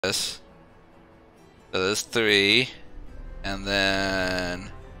this. So there's 3, and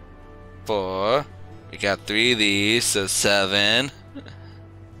then 4. We got 3 of these, so 7.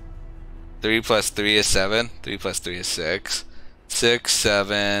 3 plus 3 is 7. 3 plus 3 is 6. 6,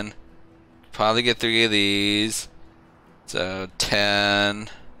 7. Probably get 3 of these. So 10.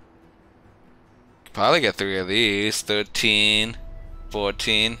 Probably get 3 of these. 13.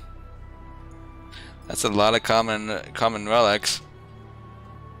 14. That's a lot of common relics.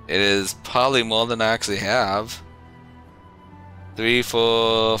 It is probably more than I actually have. 3,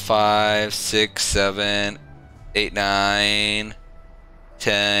 4, 5, 6, 7, 8, 9,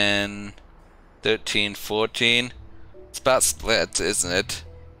 10, 13, 14. It's about split, isn't it?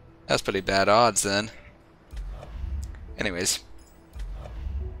 That's pretty bad odds then. Anyways.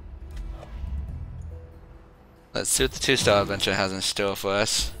 Let's see what the 2-star adventure has in store for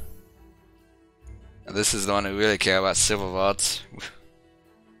us. Now, this is the one we really care about, Silver Vaults.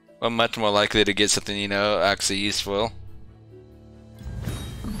 We're much more likely to get something, you know, actually useful.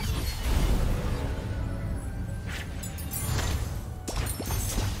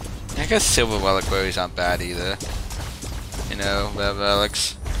 I guess silver reliquaries aren't bad either. You know, red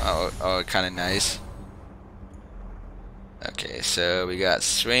relics are kind of nice. Okay, so we got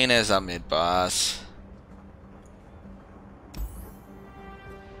Serena as our mid-boss.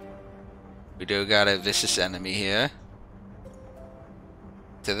 We do got a vicious enemy here.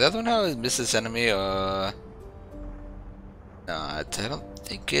 Did the other one have a vicious enemy or not? I don't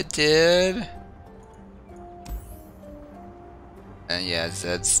think it did. And yeah,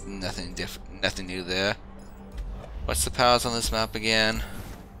 that's nothing different, nothing new there. What's the powers on this map again?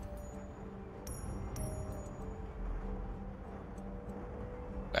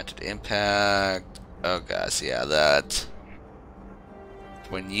 Granted impact. Oh gosh, yeah, that.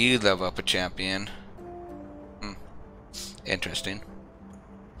 When you level up a champion. Interesting.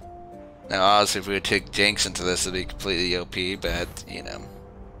 Now, obviously, if we would take Jinx into this, it'd be completely OP, but you know.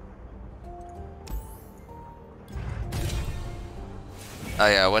 Oh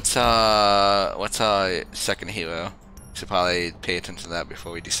yeah, what's our second hero? Should probably pay attention to that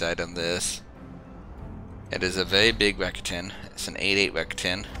before we decide on this. It is a very big Reckiton. It's an 8/8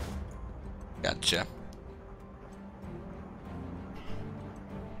 Reckiton. Gotcha.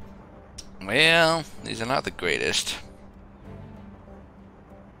 Well, these are not the greatest.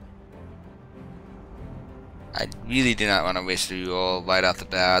 I really do not want to waste a reroll right off the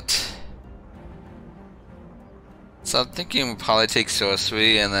bat. So I'm thinking we'll probably take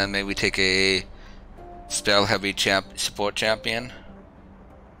sorcery and then maybe take a spell heavy support champion.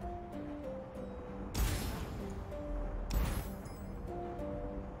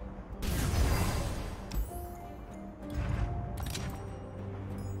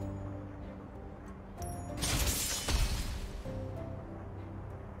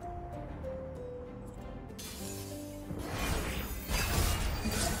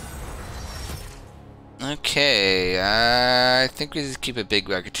 Okay, I think we just keep a big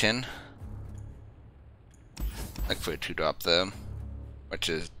Reckiton. Like for a 2-drop though, which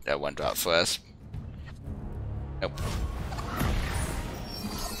is a 1-drop for us. Nope.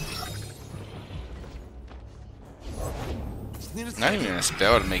 Not even a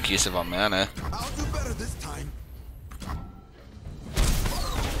spell to make use of our mana. I'll do better this time.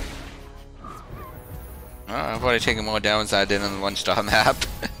 Oh, I've already taken more damage than I did on the 1-star map.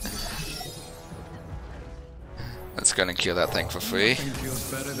 That's gonna kill that thing for free. Nothing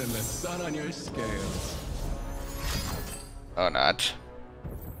feels better than the sun on your scales. Oh, not.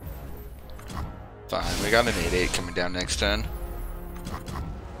 Fine, we got an 8/8 coming down next turn.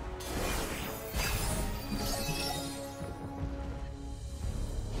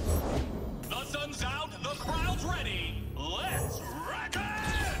 The sun's out, the crowd's ready. Let's wreck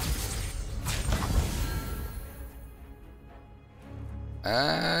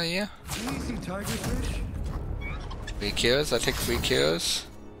it! Yeah. Easy, tigerfish. Free kills, I take free kills.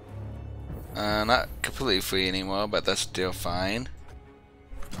 Not completely free anymore, but that's still fine.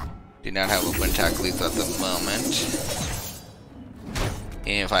 Do not have open attack lethal at the moment.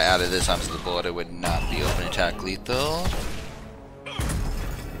 And if I added this onto the board, it would not be open attack lethal.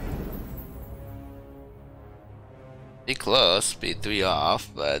 Be close, be 3 off,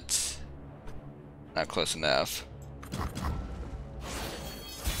 but not close enough.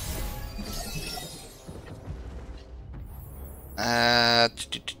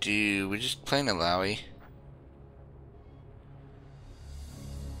 We're just playing a Lowy.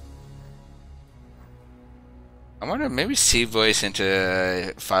 I wonder maybe Sea Voice into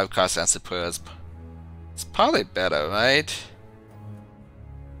 5-cost Answer Prayers. It's probably better, right?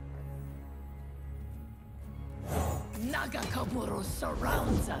 Nagakamuros.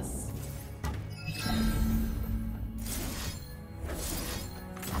 surrounds us. Do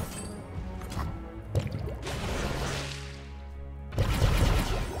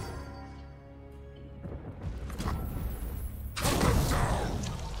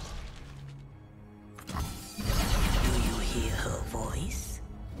you hear her voice?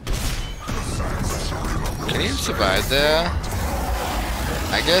 Can he survive there?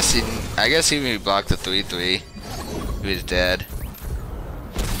 I guess even if he blocked the 3-3, he was dead.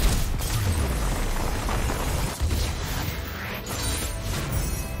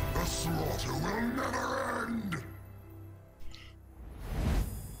 The slaughter will never end.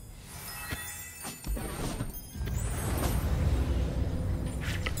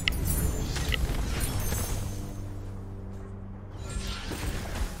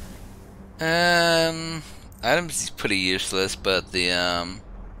 Items is pretty useless, but the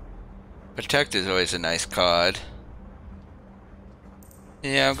Protector is always a nice card.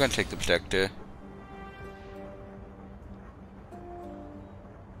 Yeah, I'm gonna take the Protector.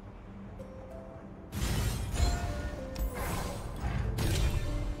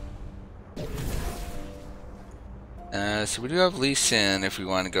 So we do have Lee Sin if we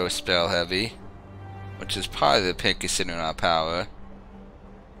want to go spell heavy, which is probably the pick considering our power.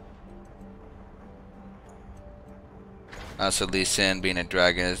 Also, Lee Sin being a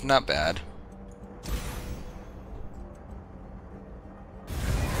dragon is not bad.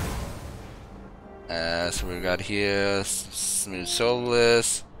 So we got here Smooth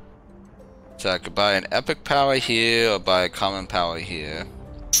Soulless. So I could buy an epic power here or buy a common power here.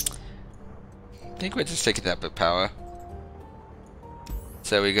 I think we're just taking the epic power.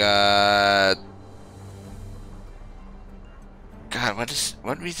 So we got. God,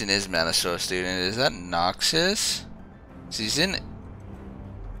 what reason is Manosaur student? Is that Noxus? So he's in.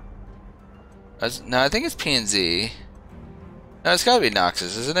 No, I think it's PNZ. No, it's gotta be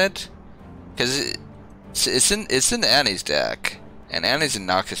Noxus, isn't it? Because it's in Annie's deck, and Annie's a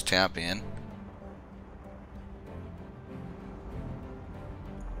Noxus champion.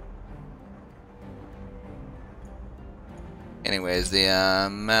 Anyways, the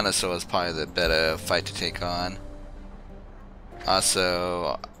Manosaur is probably the better fight to take on.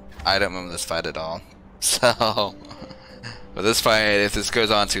 Also, I don't remember this fight at all, so. But this fight, if this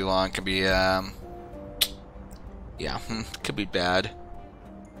goes on too long, could be, yeah, could be bad.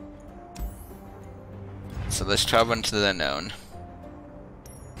 So let's travel into the unknown.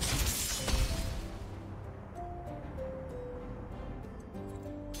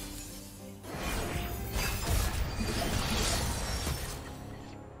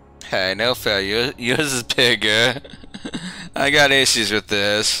 Hey, no fair, yours is bigger. I got issues with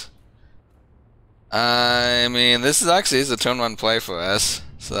this. I mean, this is a turn 1 play for us,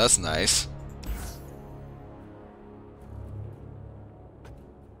 so that's nice.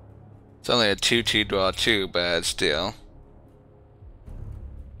 It's only a 2-2 draw 2, but still.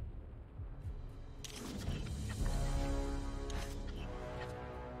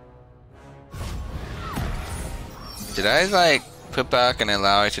 Did I like put back and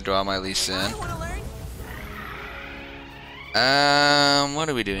allow it to draw my Lee Sin? What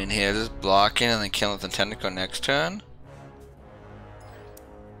are we doing here? Just blocking and then killing with the tentacle next turn?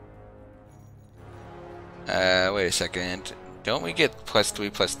 Wait a second. Don't we get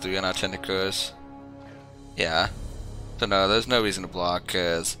 +3/+3 on our tentacles? Yeah. So no, there's no reason to block,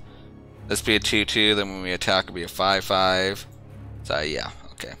 because this be a 2-2, then when we attack it'll be a 5-5. So yeah,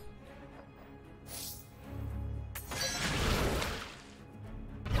 okay.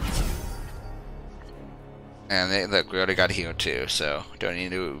 And look, we already got healed too, so don't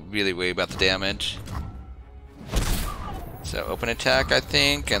need to really worry about the damage. So open attack, I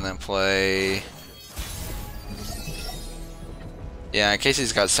think, and then play. Yeah, in case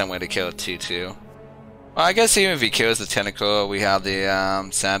he's got some way to kill it 2-2. Well, I guess even if he kills the tentacle, we have the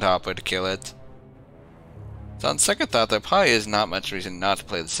Sandhopper to kill it. So on second thought, there probably is not much reason not to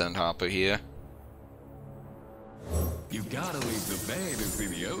play the Sandhopper here. You gotta leave the bay to see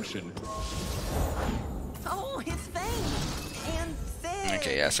the ocean. Oh, his fame and fish.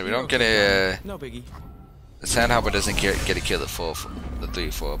 Okay, yeah, so we don't get a. No biggie. The Sandhopper doesn't get to kill the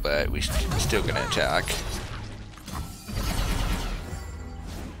 3-4, but we're still gonna attack.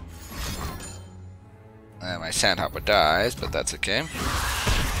 And my Sandhopper dies, but that's okay.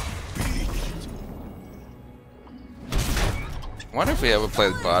 I wonder if we ever play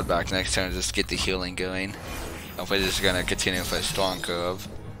the Bod back next turn just to get the healing going. Or if we're just gonna continue for a strong curve.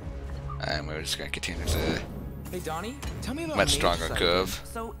 And we're just gonna continue to Hey Donnie, tell me about much Mage stronger Side curve.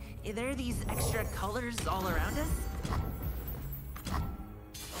 So, are there these extra colors all around us?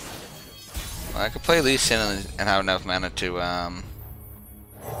 Well, I could play Lee Sin and have enough mana to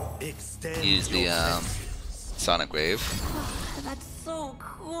use the Sonic Wave. That's so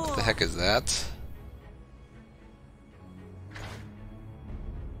cool. What the heck is that?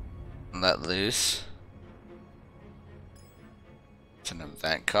 Let loose. It's an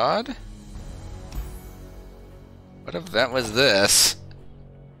event card? What event was this?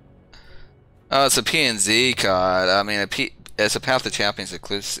 Oh, it's a PNZ card. I mean, it's a Path of Champions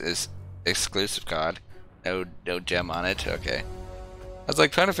exclusive card. No gem on it. Okay. I was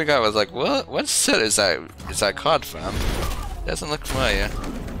like trying to figure out. I was like, what set is that card from? Doesn't look familiar.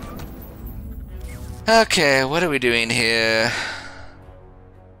 Okay, what are we doing here?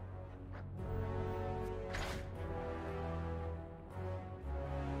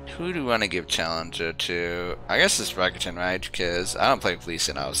 Who do we want to give Challenger to? I guess it's Rakuten, right? Because I don't play with Lee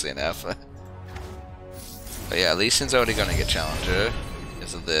Sin obviously enough. But yeah, Lee Sin's already gonna get Challenger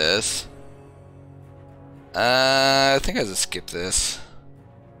because of this. I think I just skip this.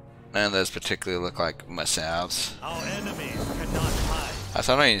 None of those particularly look like must-haves. Our enemies cannot hide.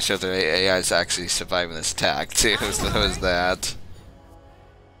 I'm not even sure if the AI is actually surviving this attack too. So is that?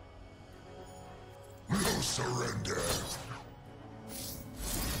 No surrender.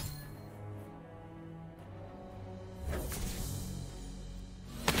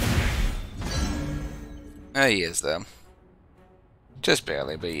 Oh, he is though. Just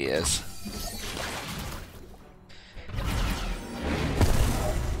barely, but he is.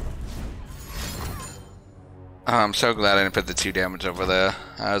 Oh, I'm so glad I didn't put the 2 damage over there.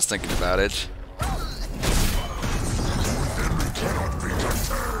 I was thinking about it.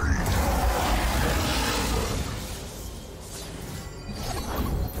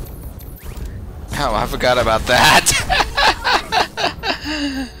 Oh, I forgot about that.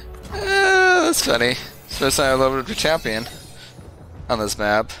 That's funny. First time I leveled up a champion on this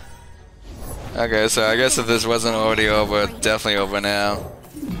map. Okay, so I guess if this wasn't already over, it's definitely over now.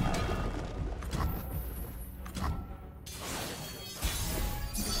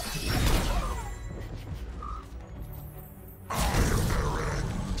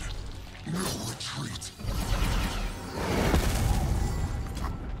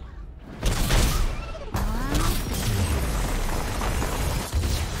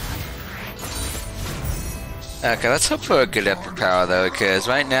 Okay, let's hope for a good epic power though, because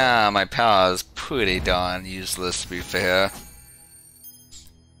right now my power is pretty darn useless to be fair.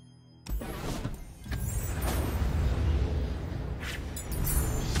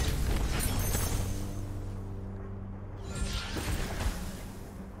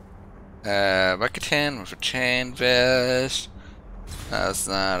 Rakuten with a chain vest. That's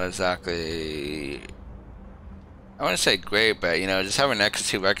not exactly, I want to say great, but you know, just having an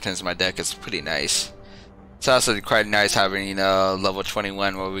extra 2 Rakutens in my deck is pretty nice. It's also quite nice having, you know, level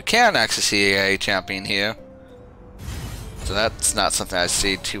 21 where we can actually see a champion here. So that's not something I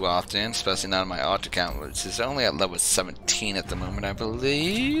see too often, especially not on my alt account, which is only at level 17 at the moment, I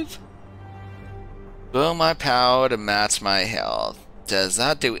believe. Build my power to match my health. Does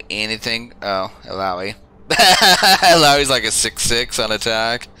that do anything? Oh, Illaoi. Illaoi's like a 6/6 on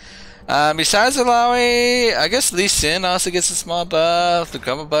attack. Besides Illaoi, I guess Lee Sin also gets a small buff. The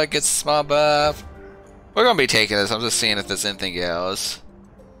Grumblebutt gets a small buff. We're gonna be taking this. I'm just seeing if there's anything else.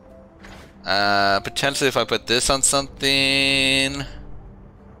 Potentially if I put this on something.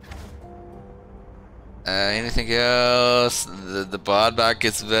 Anything else? The Bodback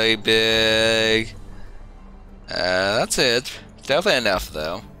gets very big. That's it. Definitely enough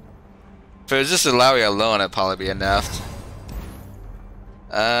though. If it was just Illaoi alone, it'd probably be enough.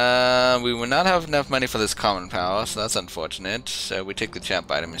 We would not have enough money for this common power, so that's unfortunate. So we take the champ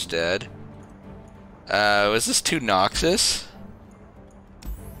item instead. Was this too Noxus?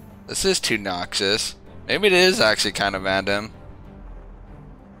 This is too Noxus. Maybe it is actually kind of random.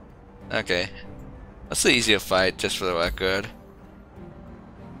 Okay. What's the easier fight, just for the record?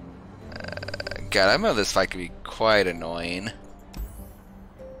 God, I remember this fight could be quite annoying.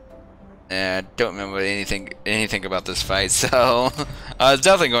 And I don't remember anything about this fight, so I was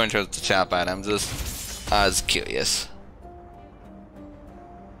definitely going towards the champ item. I was curious.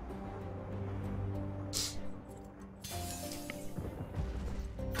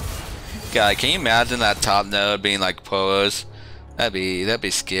 God, can you imagine that top node being like Poros? That'd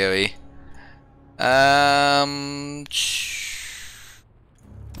be scary.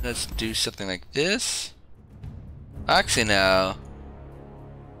 Let's do something like this. Actually, no.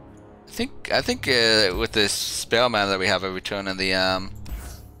 I think with this spell mana that we have every turn and the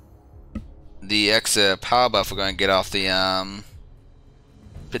extra power buff we're going to get off the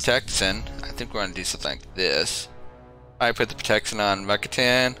protection, I think we're going to do something like this. I put the protection on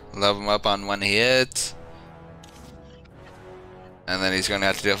Rakuten, level him up on 1 hit. And then he's going to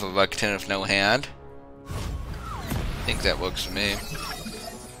have to deal with a Bucketon with no hand. I think that works for me.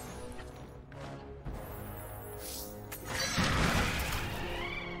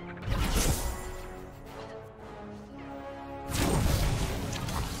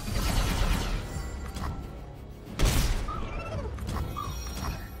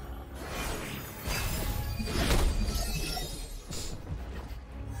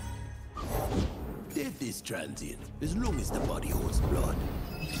 Death is transient, as long as the body holds blood.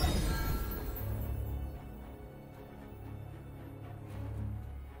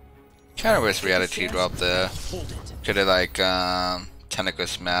 Kind of wish we had a 2-drop there. Could have like Tentacle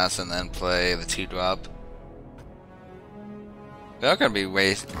Smash and then play the 2-drop. We're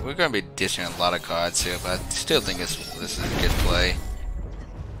gonna be dishing a lot of cards here, but I still think this is a good play.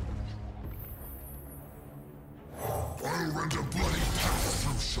 I'll rent a bloody path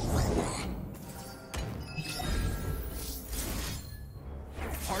through Sharona.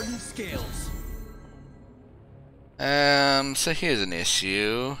 Hardened scales. So here's an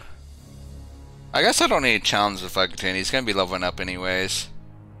issue. I guess I don't need a challenge with Bucketon. He's gonna be leveling up anyways.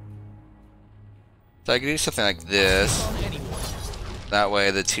 So I could do something like this. That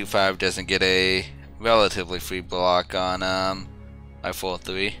way the 2-5 doesn't get a relatively free block on my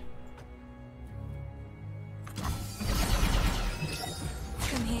 4-3.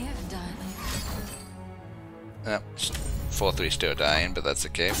 Come here, darling. Yep, 4-3 still dying, but that's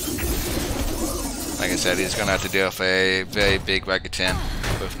okay. Like I said, he's gonna have to deal with a very big Bucketon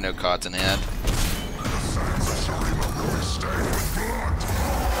with no cards in hand.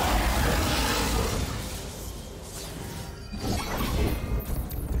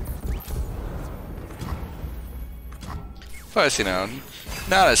 Plus, you know,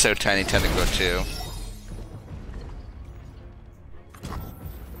 not a so tiny tentacle too.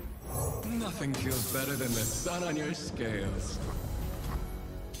 Nothing feels better than the sun on your scales.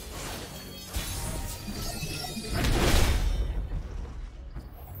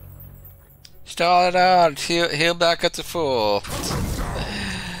 Stall it out. Heal back up to full.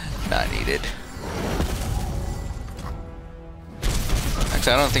 Not needed.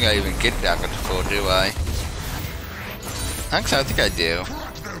 Actually, I don't think I even get back up to full, do I? Actually, I think I do.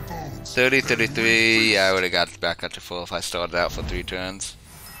 30, 33. Yeah, I would have got back up to full if I started out for 3 turns.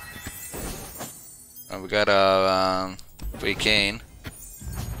 We got our free cane.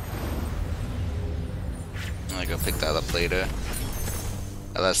 I go pick that up later.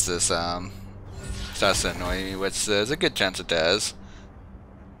 Unless this starts to annoy me, which there's a good chance it does.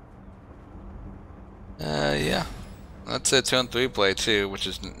 Yeah. That's a turn 3 play too, which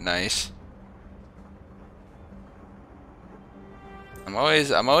is nice. I'm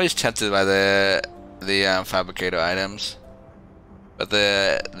always tempted by the fabricator items, but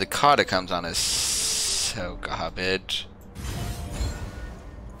the card it comes on is so garbage.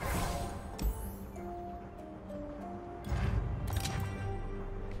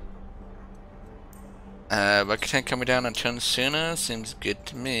 Bucketon coming down on turn sooner seems good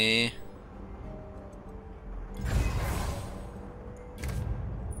to me.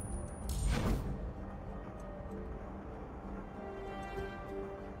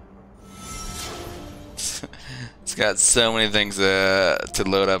 It's got so many things to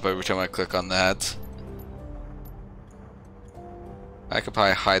load up every time I click on that. I could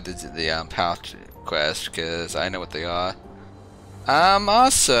probably hide the path quest because I know what they are.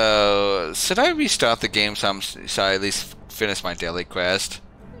 Also, should I restart the game so I at least finish my daily quest?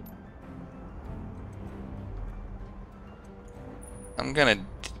 I'm gonna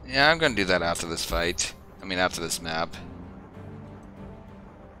do that after this fight. I mean, after this map.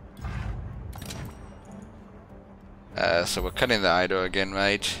 So we're cutting the idol again,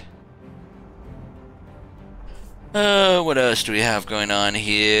 right? What else do we have going on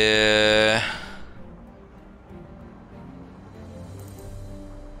here?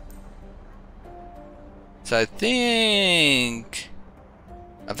 So I think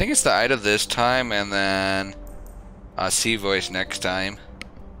it's the idol this time, and then Sea Voice next time.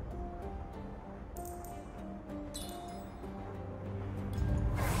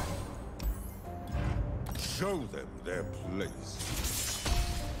 Show them their place.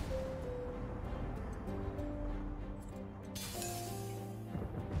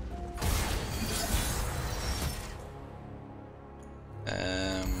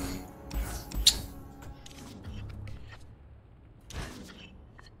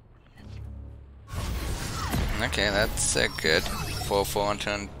 Okay, that's good. 4-4 on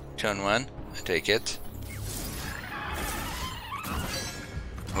turn 1. I take it.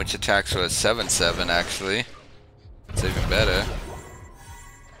 Which attacks was 7-7 actually. It's even better.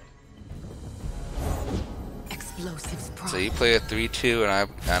 Explosives So you play a 3-2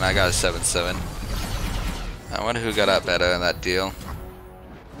 and I got a 7-7. I wonder who got out better in that deal.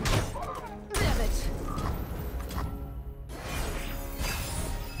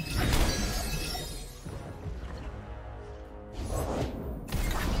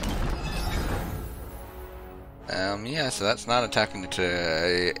 Yeah, so that's not attacking to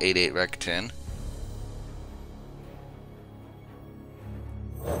 8-8 Recton.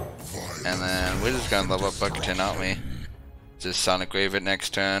 And then we're just gonna level up Bucketon, aren't we? Just Sonic Wave it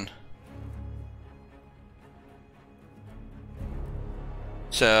next turn.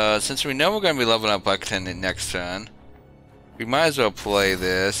 So, since we know we're gonna be leveling up Bucketon the next turn, we might as well play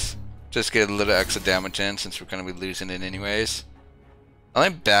this. Just get a little extra damage in since we're gonna be losing it anyways. The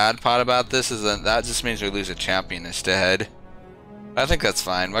only bad part about this is that just means we lose a champion instead. I think that's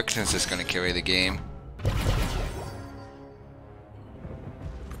fine. Bucketon's just gonna carry the game.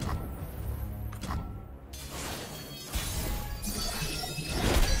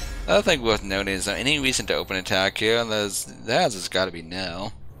 Another thing worth noting is there any reason to open attack here, and there's gotta be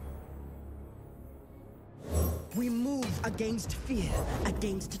no. We move against fear,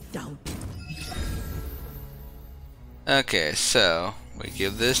 against doubt. Okay, so we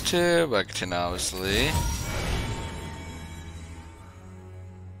give this to Bucketon, obviously.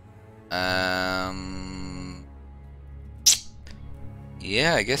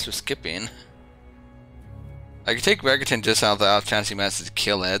 Yeah, I guess we're skipping. I could take Bucketon just out the off chance he manages to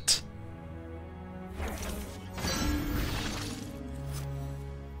kill it.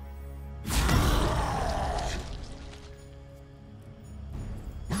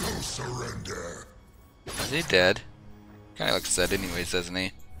 No surrender. Is he dead? Kinda looks dead anyways, doesn't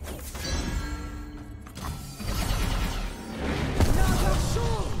he?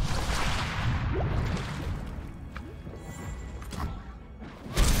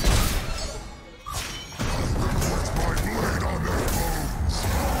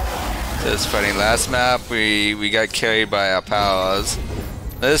 Just fighting last map, we got carried by our powers.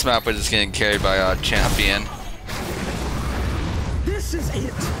 This map we're just getting carried by our champion. This is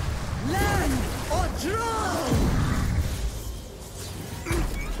it. Land or drown.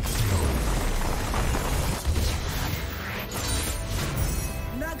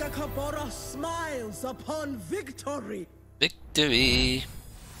 Nagakabara smiles upon victory. Victory!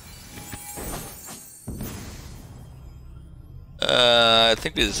 I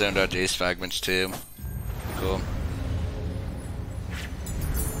think we zoned out Jace fragments too. Cool.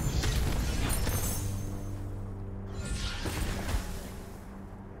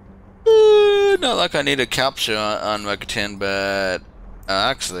 Not like I need a capture on Recton, but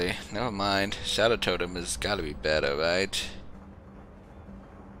actually, never mind. Shadow Totem has got to be better, right?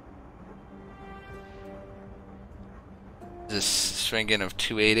 This string of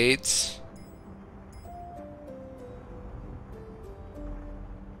 2 8/8s.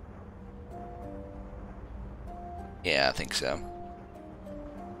 Yeah, I think so.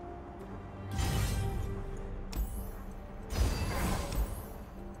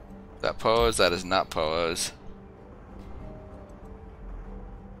 Is that pose? That is not pose.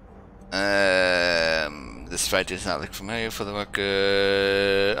 This fight does not look familiar for the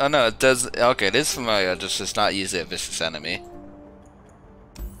record. Oh no, it does. Okay, it is familiar. Just does not usually a vicious enemy.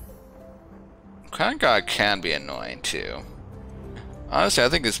 Crown Guard can be annoying too. Honestly, I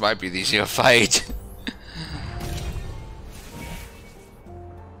think this might be the easier fight.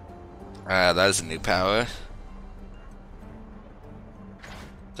 That is a new power.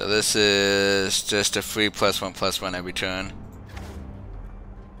 So this is just a free +1/+1 every turn.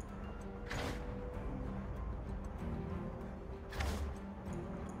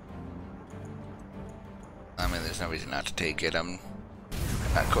 I mean, there's no reason not to take it. I'm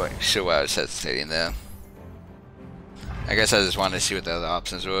not quite sure why I was hesitating there. I guess I just wanted to see what the other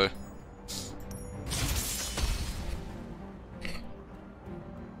options were.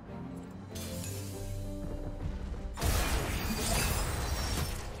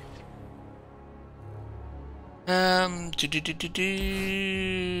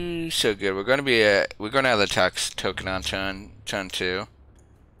 So good. We're gonna have the tax token on turn 2.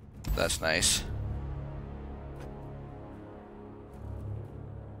 That's nice.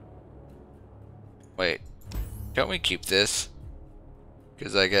 Wait, don't we keep this?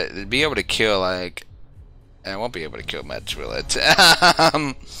 Because I get to be able to kill like I won't be able to kill Mets, will it?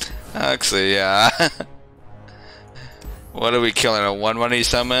 Actually, yeah. What are we killing? A 1/1 he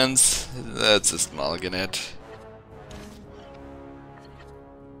summons? That's just mulligan it.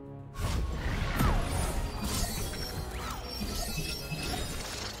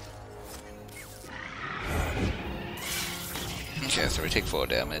 Okay, so we take 4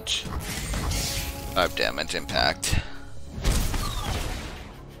 damage. 5 damage impact.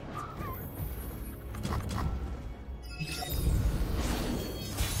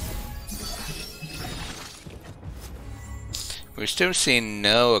 We've still seen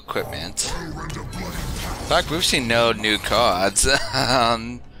no equipment. In fact, we've seen no new cards.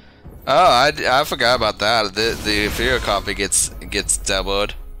 Oh, I forgot about that. The inferior copy gets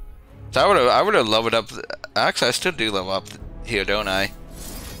doubled. So I would have leveled up. Actually, I still do level up here, don't I?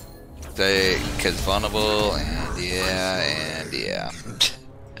 Because vulnerable and yeah.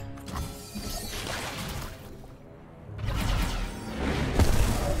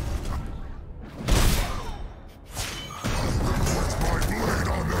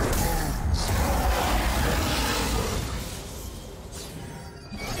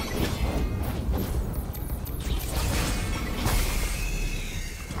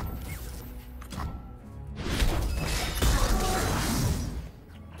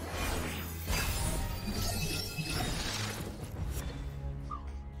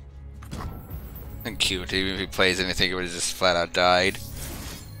 And cute, even if he plays anything, it would have just flat out died.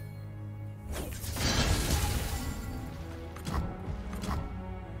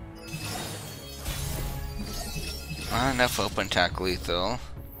 Not enough open attack lethal.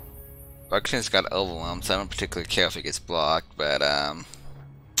 Buxton's got overwhelmed, so I don't particularly care if he gets blocked, but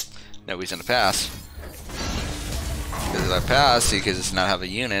no reason to pass. Because if I pass, he could just not have a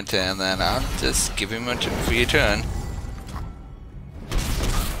unit, and then I'll just give him a free turn.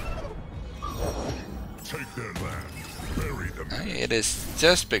 Take their land. Bury them. It is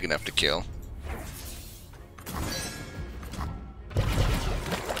just big enough to kill.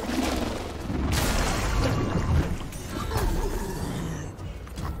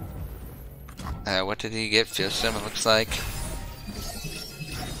 What did he get? Fearsome, it looks like.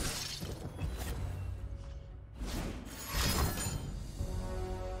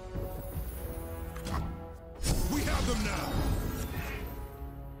 We have them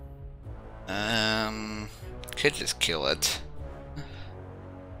now. Could just kill it. I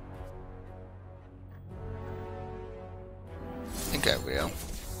think I will.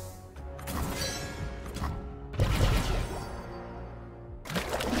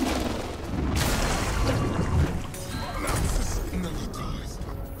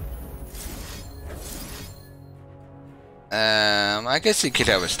 I guess he could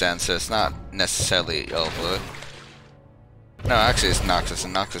have a stance, so it's not necessarily over. No, actually it's Noxus,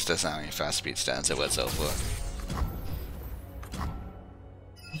 and Noxus doesn't have any fast speed stance, so it's over.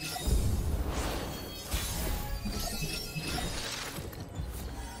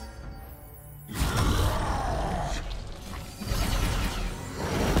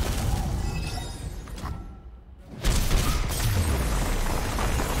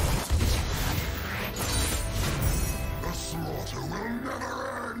 The slaughter will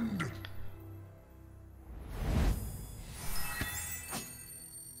never end.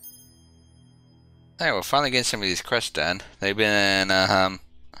 Alright, we're finally getting some of these quests done. They've been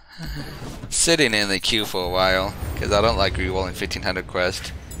sitting in the queue for a while, because I don't like rerolling 1500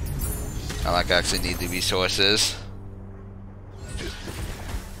 quests. I like actually need the resources.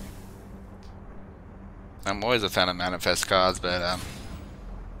 I'm always a fan of manifest cards, but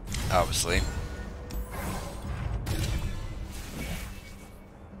obviously.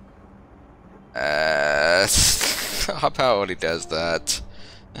 Hop out when he does that.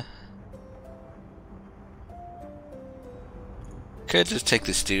 Could just take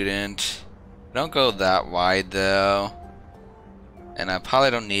the student. Don't go that wide though. And I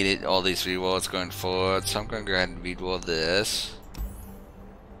probably don't need it, all these rerolls going forward, so I'm gonna go ahead and reroll this.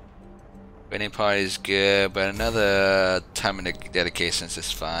 Winning party is good, but another time in the dedication is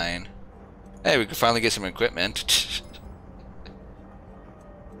just fine. Hey, we can finally get some equipment.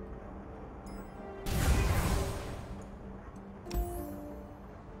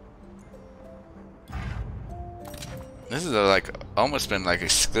 This is like almost been like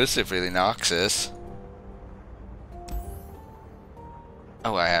exclusively Noxus.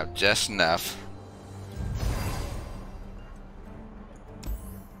 Oh, I have just enough.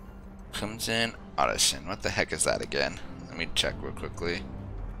 Comes in Artisan. What the heck is that again? Let me check real quickly.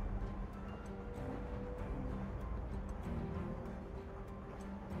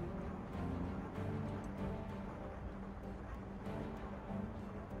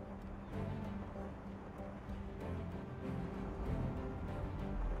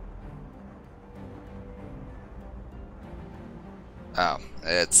 Oh,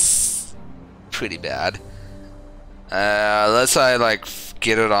 it's pretty bad. Unless I like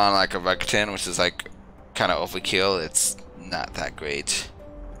get it on like a Recton, which is like kind of overkill, it's not that great.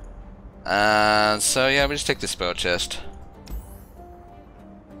 So yeah, we just take the spell chest.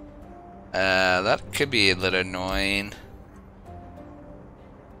 That could be a little annoying.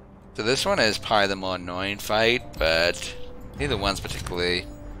 So this one is probably the more annoying fight, but neither one's particularly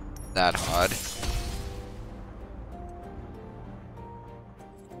that hard.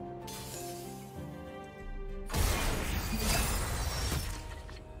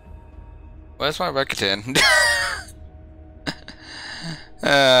 Where's my Rakuten?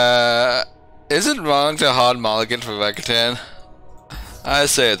 Is it wrong to hard mulligan for Rakuten? I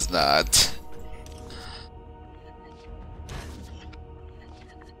say it's not.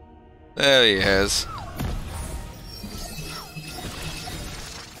 There he is.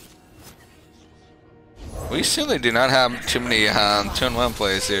 We certainly do not have too many turn 1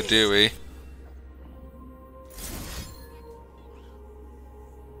 plays here, do we?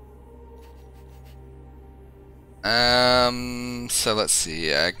 So let's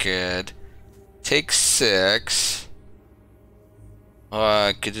see, I could take 6, or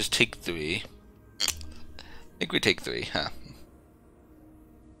I could just take 3. I think we take 3, huh?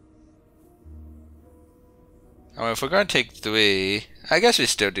 I mean, if we're gonna take 3, I guess we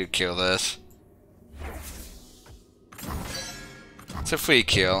still do kill this. It's a free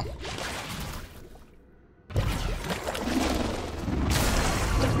kill.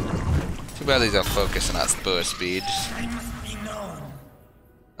 Too bad these are focus and not spur speed.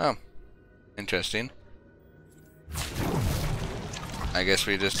 Oh, interesting. I guess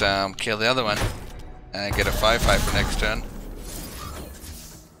we just kill the other one and get a 5/5 for next turn.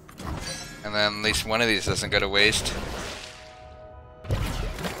 And then at least one of these doesn't go to waste.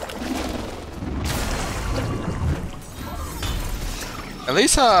 At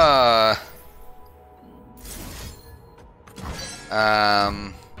least don't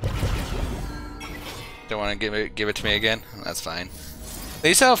want to give it to me again. That's fine. At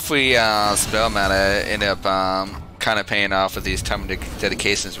least how free spell mana end up kind of paying off with these time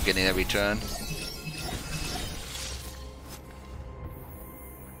dedications we're getting every turn.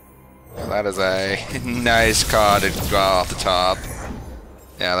 Well, that is a nice card to draw off the top.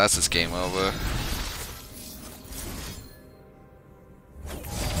 Yeah, that's this game over.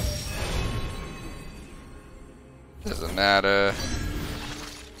 Doesn't matter.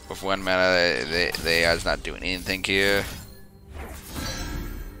 With 1 mana, they are not doing anything here.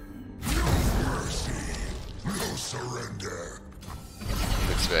 No mercy, no surrender.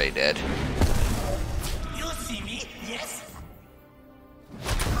 Looks very dead. You see me? Yes.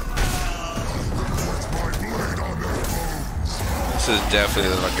 My blade on their bones. This is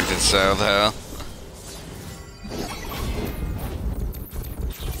definitely the Rakuten style, though.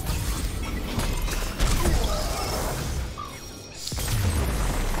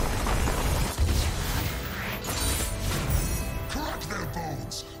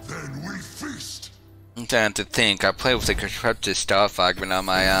 I'm trying to think. I play with the Corrupted Star Fragment on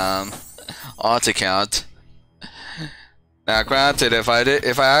my alt account. Now, granted, if I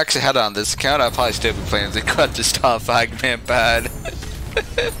actually had it on this account, I'd probably still be playing with the Corrupted Star Fragment, but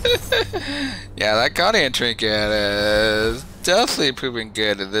yeah, that Guardian Trinket is definitely proving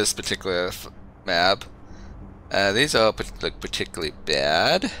good in this particular map. These all look particularly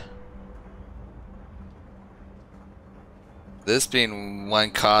bad. This being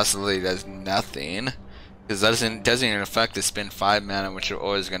 1 constantly does nothing, because that doesn't even affect the spend 5 mana, which you're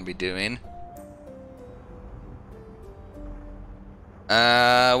always going to be doing.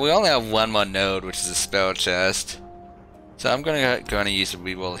 We only have 1 more node, which is a spell chest, so I'm going to use a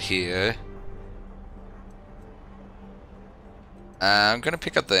reroll here. I'm going to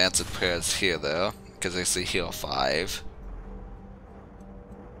pick up the answered prayers here though, because I see heal 5.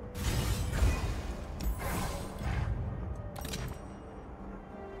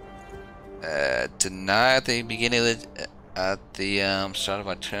 Deny at the beginning of the start of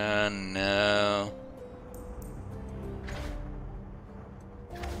our turn. No.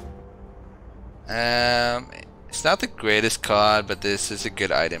 It's not the greatest card, but this is a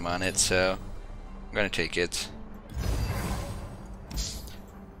good item on it, so I'm gonna take it.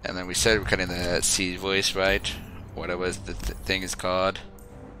 And then we said we're cutting the seed voice, right? Whatever the thing is called.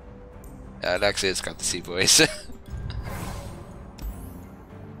 It actually has got the seed voice.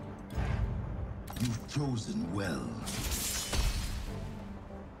 You've chosen well.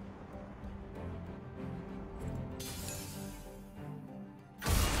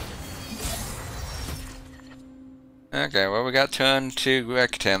 Okay, well, we got turn 2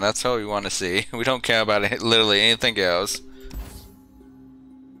 Rakuten. That's all we want to see. We don't care about literally anything else.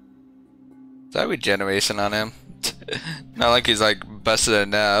 Is that regeneration on him? Not like he's like busted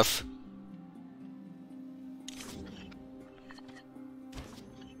enough.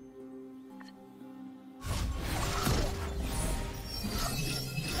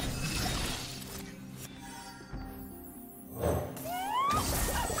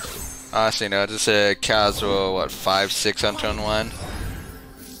 Honestly, no, just a casual, what, 5-6 on turn 1?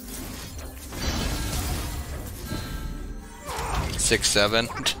 Six, 7.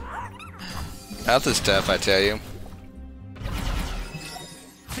 Health is tough, I tell you.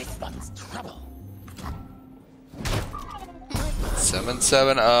 one's trouble.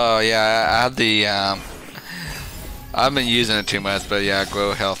 7-7. Oh yeah, I have the I've been using it too much, but yeah,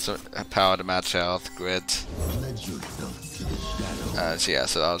 grow health, power to match health, grit. Pledge yourself to the shadow. So yeah,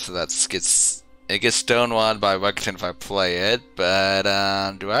 so also it gets stonewalled by Wellington if I play it, but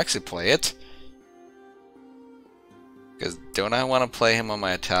do I actually play it? Because don't I want to play him on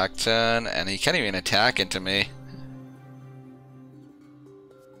my attack turn, and he can't even attack into me.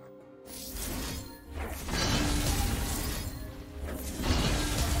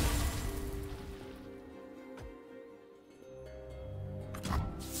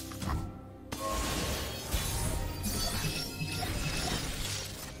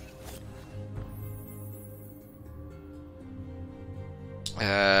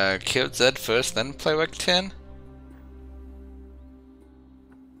 Kill Zed first, then play Wellington.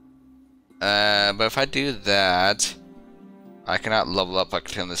 But if I do that, I cannot level up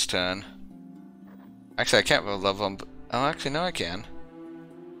Wellington this turn. Actually, I can't level him. Oh, actually, no, I can.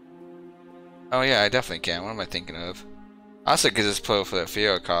 Oh yeah, I definitely can. What am I thinking of? Also, because it's pro for the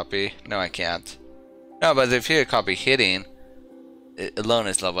Fear copy. No, I can't. No, but the Fear copy hitting it alone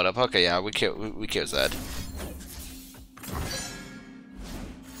is leveled up. Okay, yeah, we kill Zed.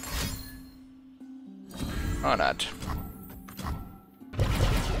 Or not.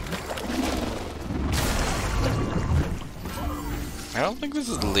 I don't think this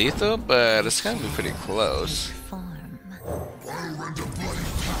is lethal, but it's gonna be pretty close. I'll rent a bloody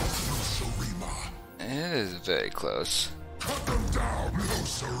path through Shurima. It is very close. Cut them down, no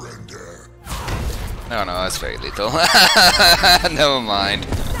surrender. No, no, that's very lethal. Never mind.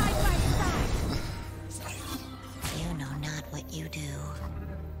 You know not what you do.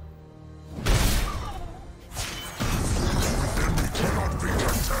 Cannot be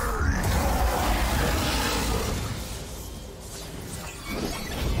contained.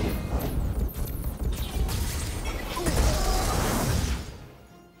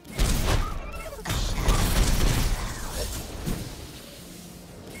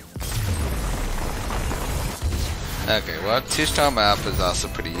 Okay, well, 2-star map is also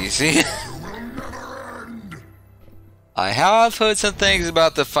pretty easy. I have heard some things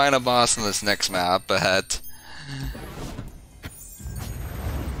about the final boss in this next map, but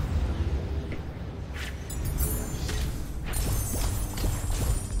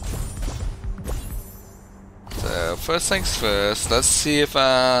so first things first, let's see if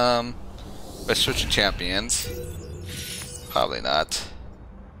let's switch to champions. Probably not.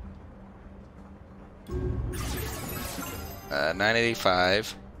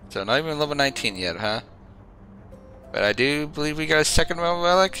 985. So not even level 19 yet, huh? But I do believe we got a second level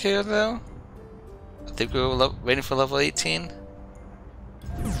relic here, though. I think we were waiting for level 18.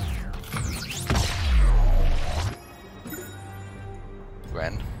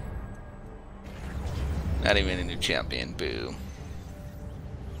 Gwen. Not even a new champion, boo.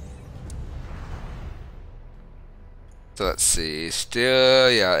 So let's see. Still,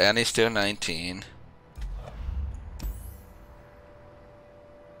 yeah, Annie's still 19.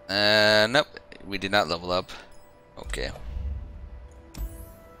 Nope, we did not level up. Okay.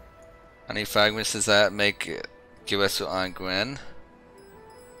 How many fragments does that give us on Gwen?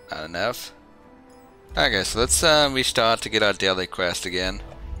 Not enough. Okay, so let's restart to get our daily quest again.